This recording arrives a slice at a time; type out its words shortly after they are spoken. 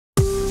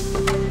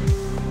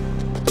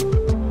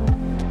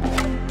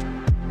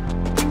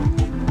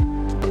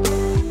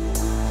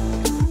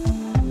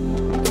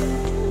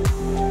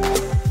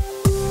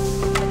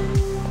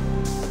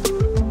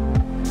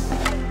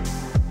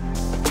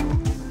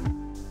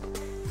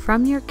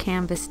From your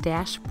Canvas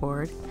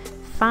dashboard,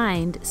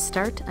 find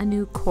Start a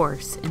New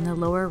Course in the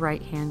lower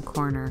right-hand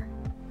corner.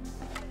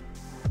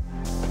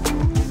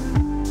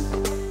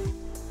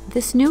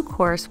 This new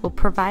course will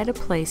provide a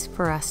place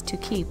for us to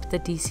keep the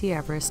DC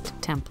Everest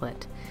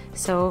template.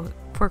 So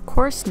for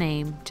course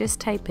name,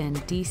 just type in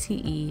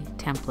DCE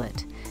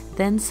template,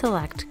 then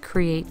select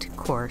Create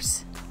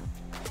Course.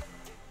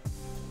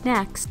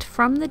 Next,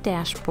 from the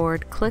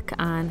dashboard, click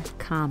on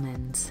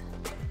Commons.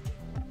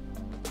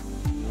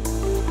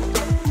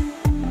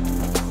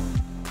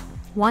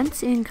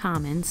 Once in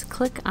Commons,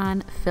 click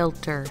on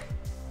Filter.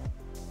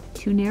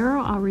 To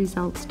narrow our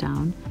results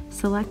down,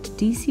 select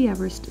DC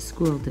Everest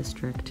School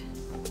District.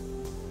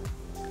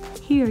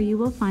 Here you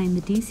will find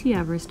the DC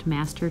Everest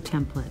Master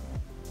template.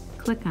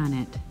 Click on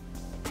it.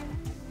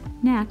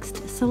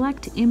 Next,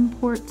 select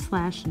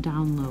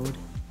Import/Download.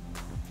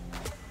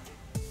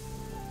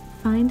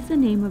 Find the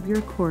name of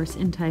your course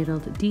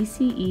entitled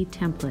DCE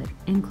Template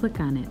and click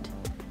on it.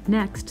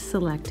 Next,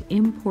 select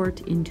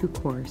Import into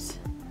Course.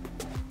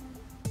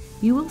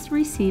 You will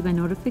receive a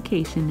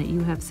notification that you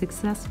have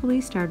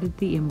successfully started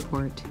the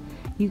import.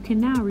 You can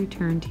now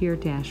return to your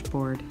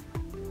dashboard.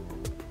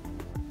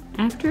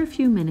 After a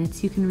few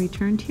minutes, you can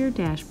return to your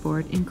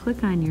dashboard and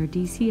click on your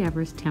DC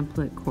Everest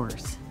template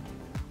course.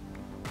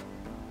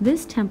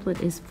 This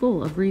template is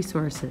full of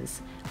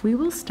resources. We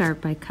will start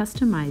by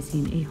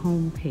customizing a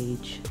home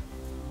page.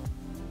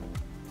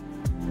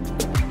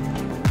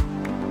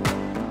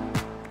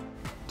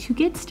 To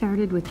get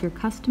started with your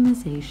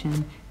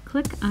customization,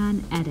 click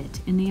on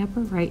Edit in the upper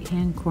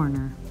right-hand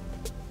corner.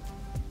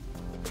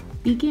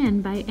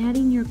 Begin by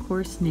adding your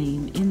course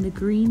name in the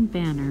green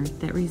banner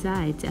that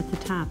resides at the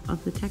top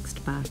of the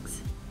text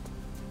box.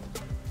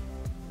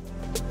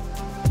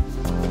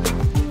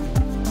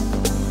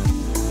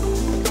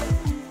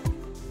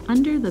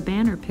 Under the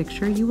banner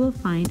picture, you will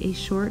find a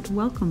short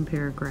welcome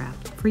paragraph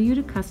for you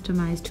to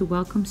customize to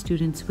welcome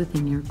students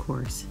within your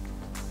course.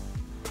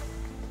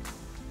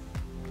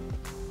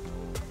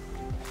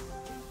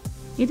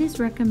 It is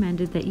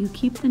recommended that you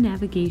keep the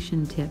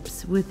navigation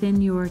tips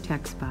within your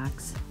text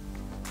box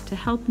to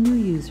help new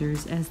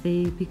users as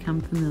they become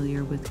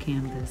familiar with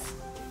Canvas.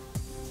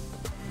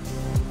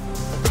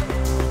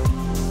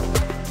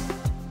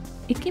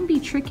 It can be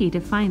tricky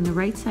to find the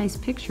right size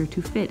picture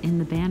to fit in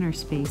the banner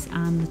space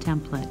on the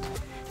template,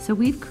 so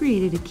we've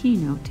created a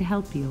keynote to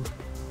help you.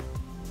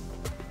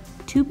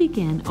 To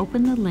begin,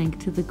 open the link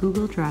to the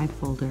Google Drive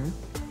folder.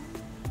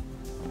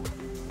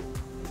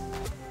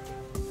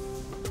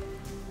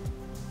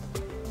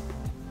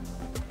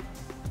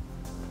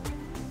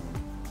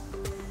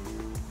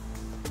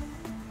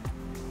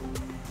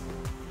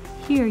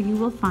 Here you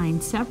will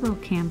find several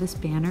Canvas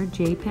banner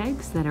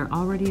JPEGs that are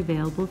already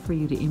available for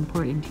you to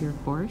import into your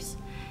course.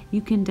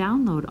 You can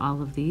download all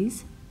of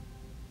these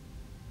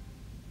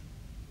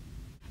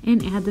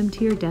and add them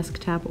to your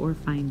desktop or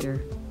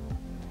Finder.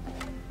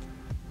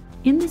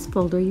 In this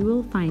folder you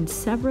will find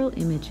several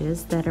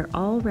images that are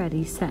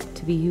already set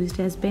to be used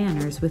as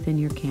banners within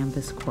your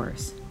Canvas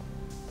course.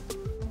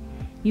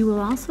 You will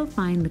also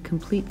find the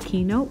complete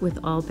keynote with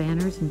all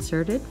banners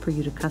inserted for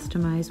you to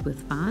customize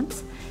with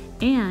fonts,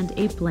 and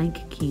a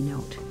blank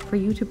keynote for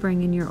you to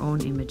bring in your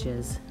own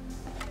images.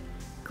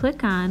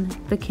 Click on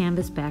the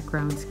Canvas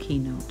Backgrounds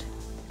keynote.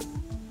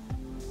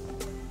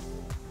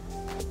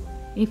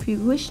 If you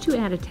wish to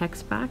add a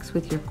text box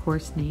with your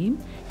course name,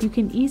 you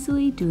can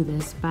easily do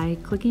this by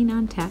clicking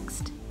on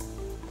Text,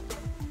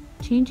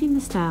 changing the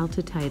style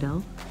to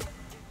Title,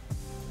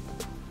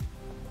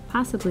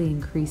 possibly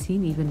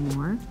increasing even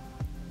more,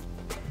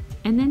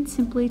 and then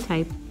simply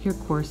type your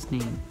course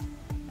name.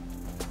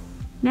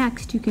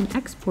 Next, you can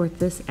export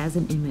this as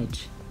an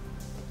image.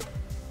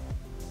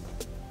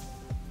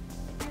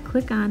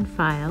 Click on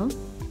File,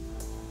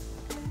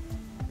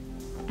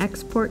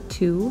 Export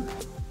to,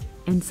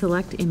 and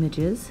select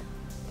Images.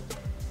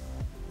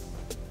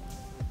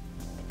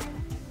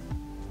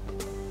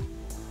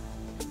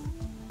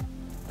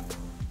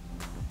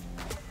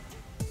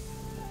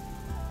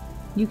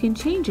 You can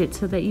change it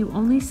so that you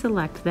only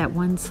select that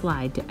one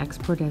slide to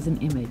export as an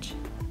image.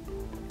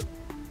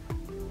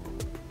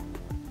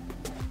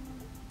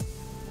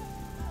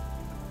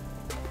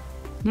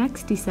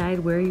 Next, decide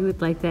where you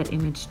would like that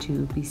image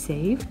to be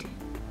saved.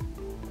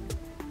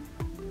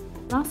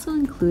 I've also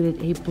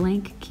included a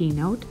blank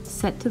keynote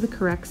set to the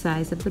correct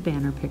size of the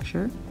banner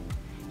picture.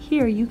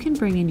 Here you can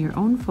bring in your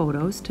own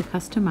photos to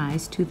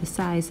customize to the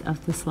size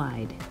of the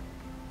slide.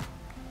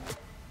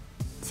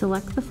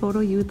 Select the photo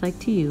you would like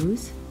to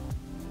use.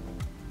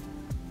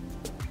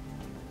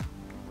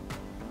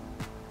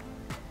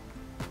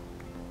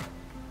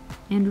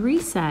 And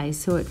resize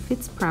so it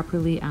fits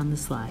properly on the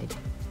slide.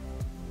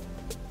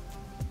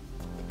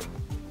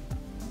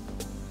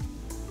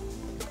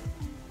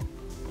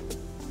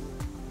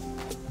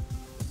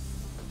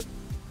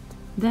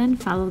 Then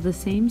follow the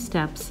same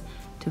steps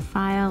to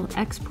File,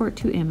 Export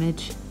to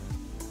Image,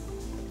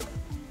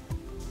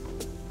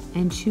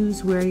 and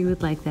choose where you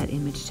would like that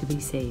image to be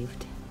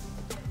saved.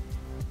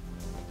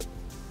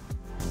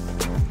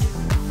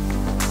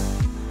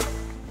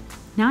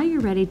 Now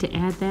you're ready to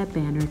add that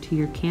banner to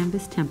your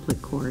Canvas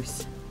template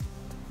course.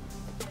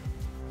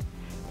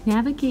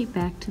 Navigate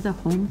back to the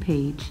home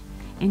page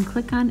and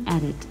click on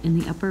Edit in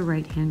the upper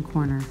right-hand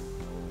corner.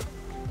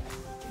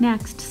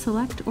 Next,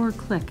 select or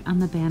click on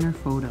the banner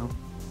photo.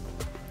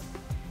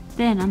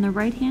 Then on the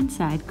right-hand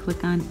side,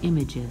 click on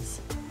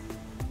Images.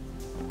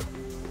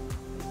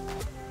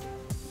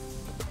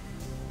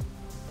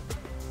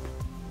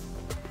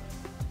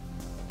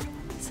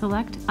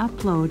 Select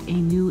Upload a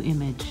new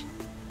image.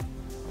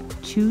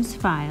 Choose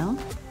File.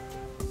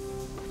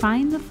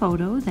 Find the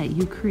photo that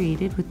you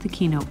created with the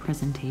keynote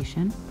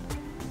presentation.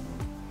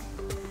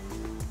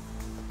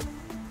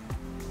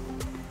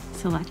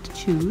 Select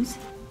Choose.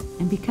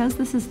 And because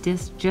this is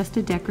just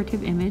a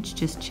decorative image,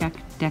 just check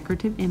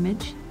Decorative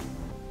Image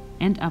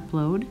and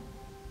Upload.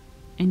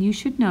 And you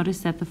should notice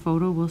that the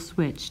photo will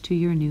switch to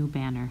your new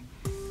banner.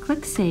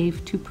 Click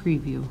Save to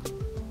preview.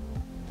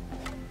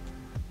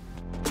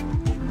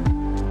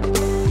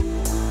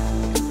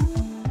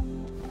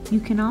 You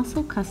can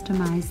also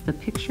customize the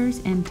pictures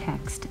and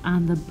text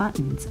on the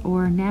buttons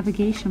or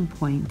navigation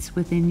points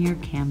within your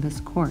Canvas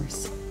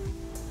course.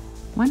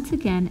 Once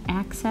again,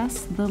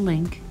 access the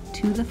link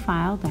to the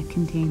file that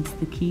contains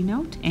the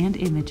keynote and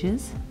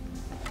images.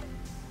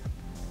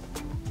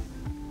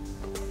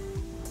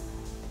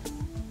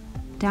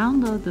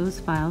 Download those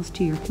files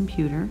to your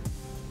computer.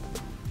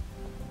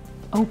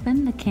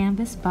 Open the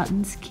Canvas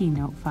Buttons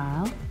keynote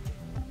file.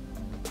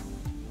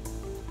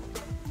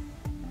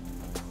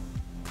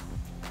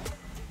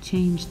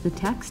 Change the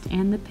text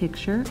and the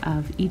picture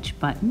of each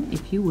button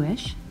if you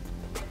wish.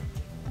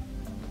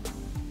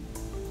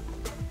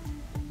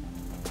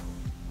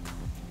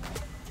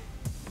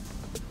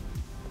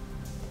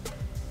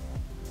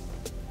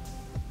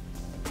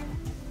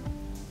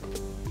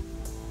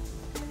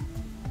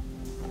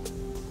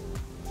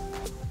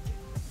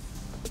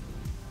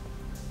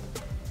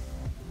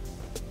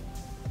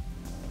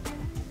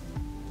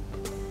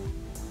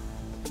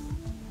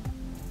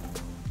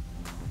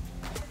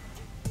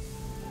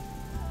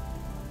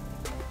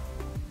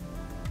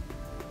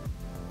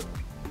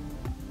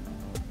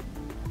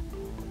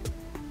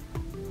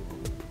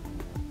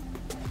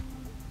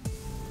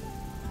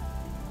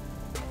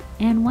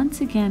 And once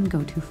again,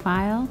 go to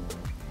File,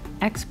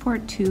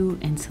 Export to,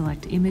 and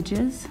select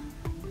Images.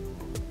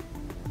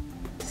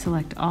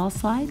 Select all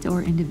slides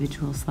or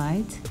individual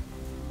slides,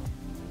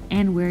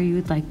 and where you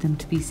would like them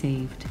to be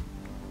saved.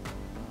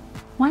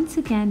 Once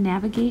again,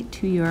 navigate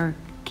to your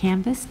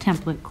Canvas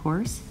template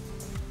course.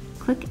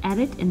 Click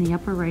Edit in the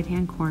upper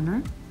right-hand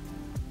corner.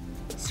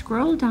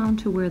 Scroll down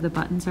to where the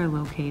buttons are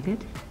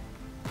located.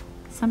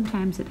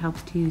 Sometimes it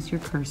helps to use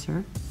your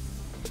cursor.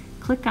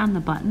 Click on the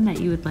button that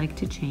you would like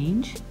to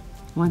change.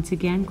 Once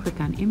again, click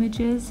on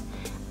Images,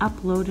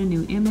 upload a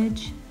new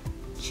image,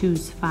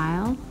 choose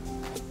File,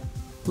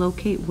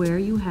 locate where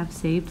you have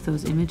saved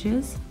those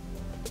images,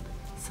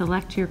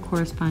 select your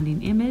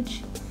corresponding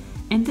image,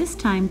 and this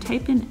time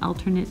type in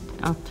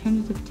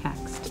alternative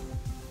text.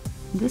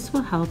 This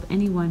will help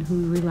anyone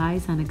who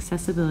relies on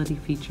accessibility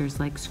features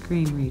like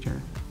Screen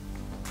Reader.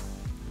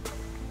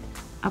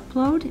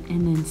 Upload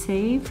and then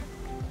save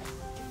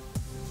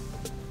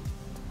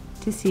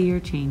to see your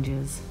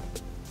changes.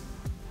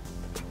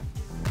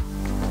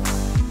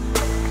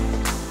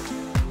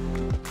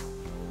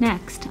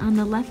 Next, on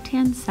the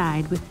left-hand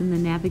side within the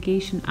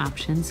navigation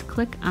options,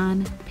 click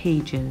on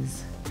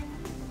Pages.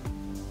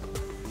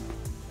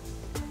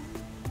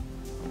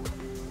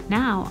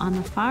 Now, on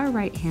the far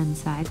right-hand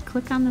side,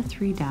 click on the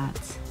three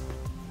dots.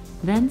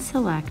 Then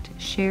select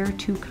Share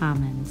to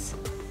Commons.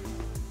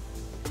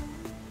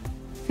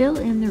 Fill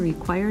in the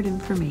required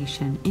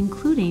information,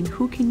 including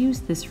who can use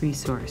this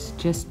resource,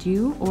 just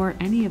you or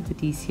any of the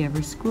DC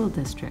Everest School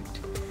District.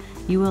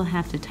 You will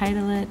have to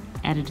title it,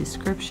 add a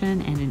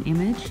description and an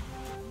image.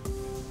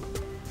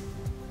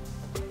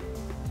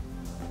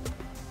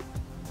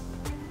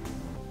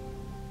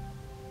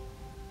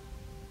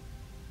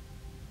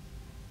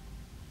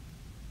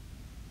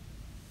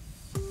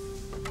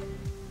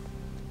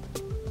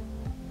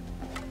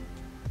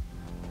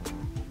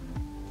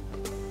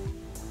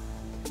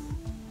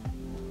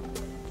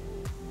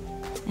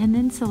 And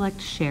then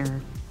select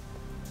Share.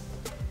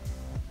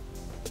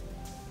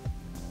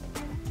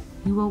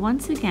 You will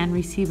once again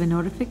receive a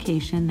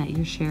notification that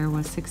your share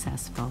was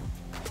successful.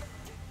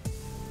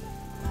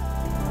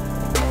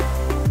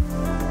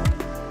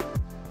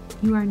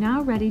 You are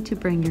now ready to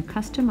bring your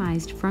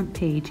customized front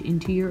page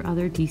into your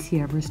other DC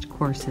Everest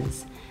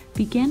courses.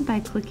 Begin by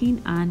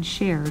clicking on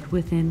Shared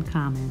within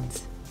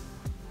Commons.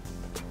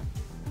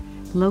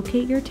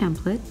 Locate your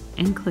template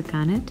and click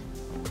on it.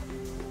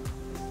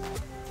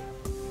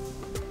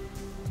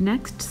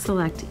 Next,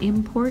 select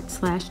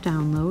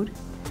Import/Download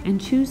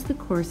and choose the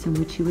course in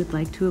which you would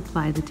like to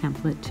apply the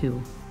template to.